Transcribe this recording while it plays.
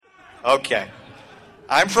Okay.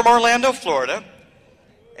 I'm from Orlando, Florida,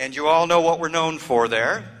 and you all know what we're known for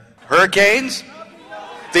there. Hurricanes,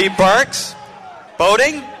 theme parks,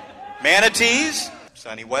 boating, manatees,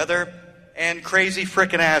 sunny weather, and crazy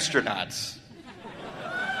frickin' astronauts.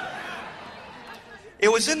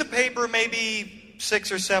 It was in the paper maybe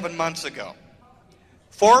 6 or 7 months ago.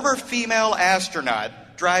 Former female astronaut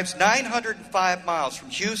drives 905 miles from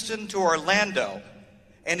Houston to Orlando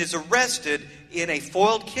and is arrested in a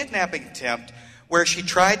foiled kidnapping attempt where she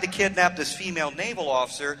tried to kidnap this female naval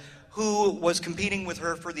officer who was competing with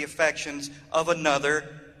her for the affections of another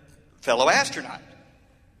fellow astronaut.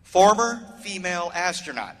 Former female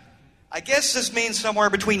astronaut. I guess this means somewhere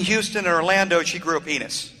between Houston and Orlando she grew a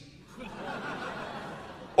penis.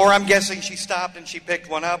 Or I'm guessing she stopped and she picked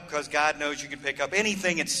one up because God knows you can pick up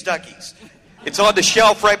anything at Stuckey's. It's on the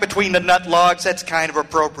shelf right between the nut logs. That's kind of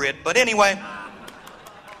appropriate. But anyway,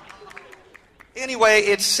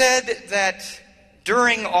 it's said that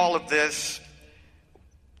during all of this,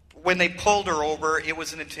 when they pulled her over, it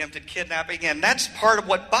was an attempted kidnapping. And that's part of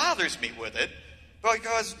what bothers me with it.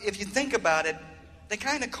 Because if you think about it, they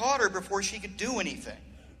kind of caught her before she could do anything.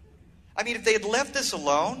 I mean, if they had left this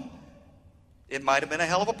alone, it might have been a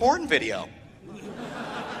hell of a porn video.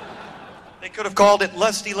 They could have called it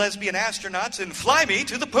Lusty Lesbian Astronauts and Fly Me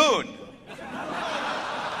to the Poon.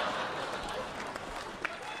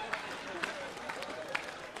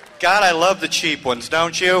 God, I love the cheap ones,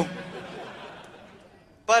 don't you?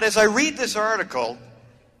 But as I read this article,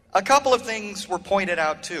 a couple of things were pointed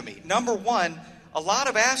out to me. Number one, a lot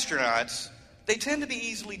of astronauts, they tend to be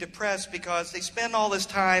easily depressed because they spend all this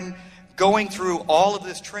time going through all of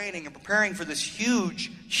this training and preparing for this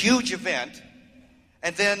huge, huge event.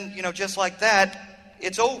 And then, just like that,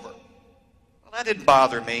 it's over. Well, that didn't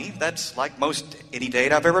bother me. That's like most any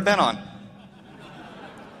date I've ever been on.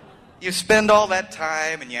 You spend all that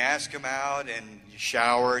time and you ask them out and you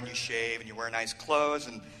shower and you shave and you wear nice clothes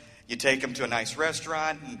and you take them to a nice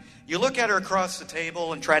restaurant and you look at her across the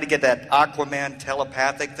table and try to get that Aquaman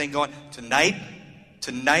telepathic thing going. Tonight,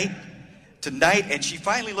 and she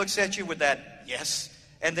finally looks at you with that yes,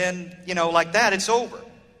 and then, like that, it's over.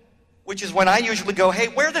 Which is when I usually go, hey,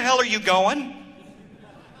 where the hell are you going?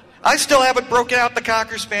 I still haven't broken out the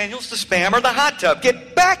Cocker Spaniels, the Spam, or the hot tub.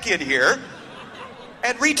 Get back in here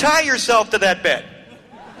and retie yourself to that bed.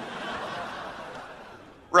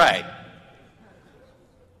 Right.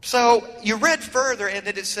 So you read further, and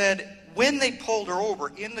it said when they pulled her over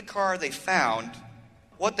in the car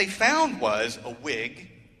what they found was a wig,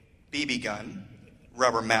 BB gun,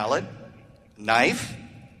 rubber mallet, knife,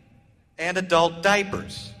 and adult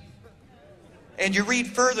diapers. And you read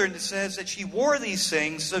further and it says that she wore these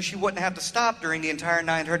things so she wouldn't have to stop during the entire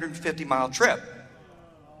 950-mile trip.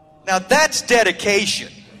 Now that's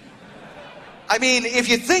dedication. I mean, if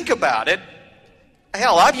you think about it,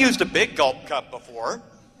 hell, I've used a big gulp cup before.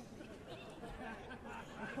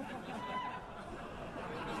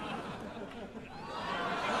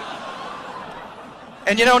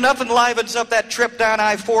 And nothing livens up that trip down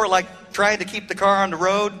I-4 like trying to keep the car on the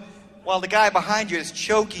road while the guy behind you is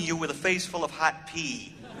choking you with a face full of hot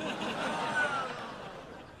pee.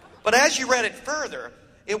 But as you read it further,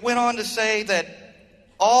 it went on to say that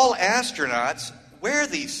all astronauts wear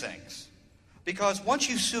these things. Because once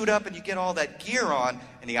you suit up and you get all that gear on,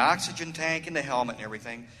 and the oxygen tank and the helmet and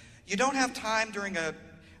everything, you don't have time during a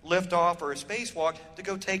liftoff or a spacewalk to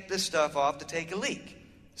go take this stuff off to take a leak.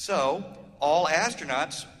 So all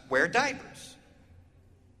astronauts wear diapers.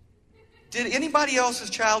 Did anybody else's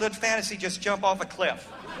childhood fantasy just jump off a cliff?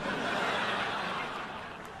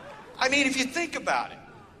 I mean, if you think about it,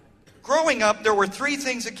 growing up, there were 3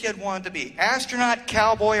 things a kid wanted to be: astronaut,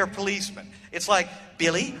 cowboy, or policeman. It's like,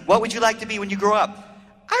 Billy, what would you like to be when you grow up?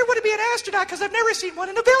 I want to be an astronaut because I've never seen one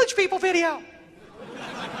in a Village People video.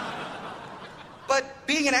 But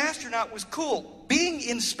being an astronaut was cool. Being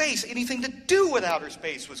in space, anything to do with outer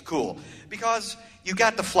space was cool. Because you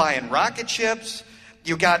got to fly in rocket ships,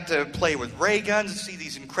 you got to play with ray guns and see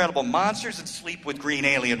these incredible monsters and sleep with green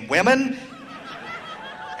alien women.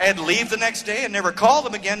 And leave the next day and never call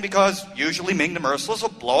them again because usually Ming the Merciless will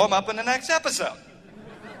blow them up in the next episode.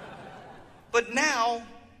 But now,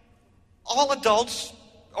 all adults,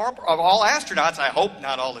 or all astronauts, I hope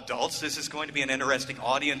not all adults, this is going to be an interesting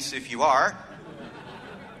audience if you are,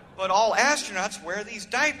 but all astronauts wear these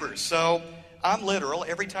diapers. So I'm literal.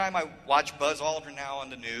 Every time I watch Buzz Aldrin now on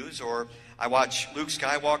the news, or I watch Luke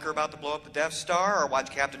Skywalker about to blow up the Death Star, or watch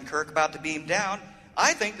Captain Kirk about to beam down,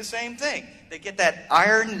 I think the same thing. They get that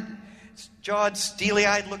iron-jawed,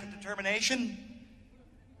 steely-eyed look of determination.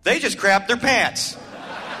 They just crap their pants.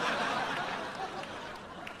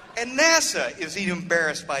 And NASA is even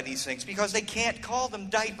embarrassed by these things because they can't call them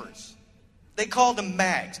diapers. They call them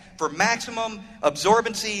mags, for maximum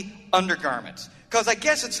absorbency undergarments. Because I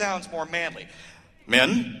guess it sounds more manly.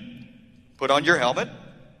 Men, put on your helmet,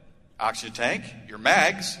 oxygen tank, your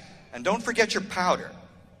mags, and don't forget your powder.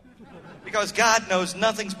 Because God knows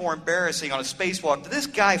nothing's more embarrassing on a spacewalk than this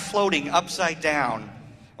guy floating upside down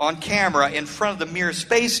on camera in front of the Mir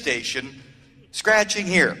space station, scratching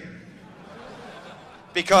here.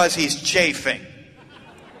 Because he's chafing.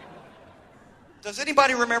 Does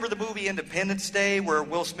anybody remember the movie Independence Day, where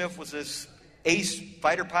Will Smith was this ace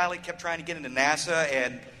fighter pilot, kept trying to get into NASA,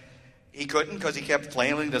 and he couldn't because he kept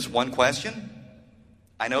flailing this one question?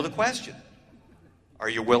 I know the question. Are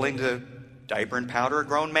you willing to diaper and powder a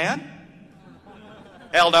grown man?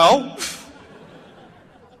 Hell no.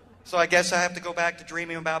 So I guess I have to go back to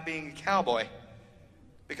dreaming about being a cowboy.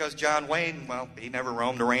 Because John Wayne, well, he never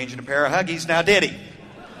roamed a range in a pair of Huggies, now did he?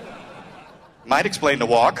 Might explain the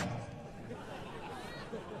walk.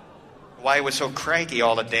 Why he was so cranky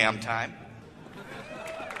all the damn time.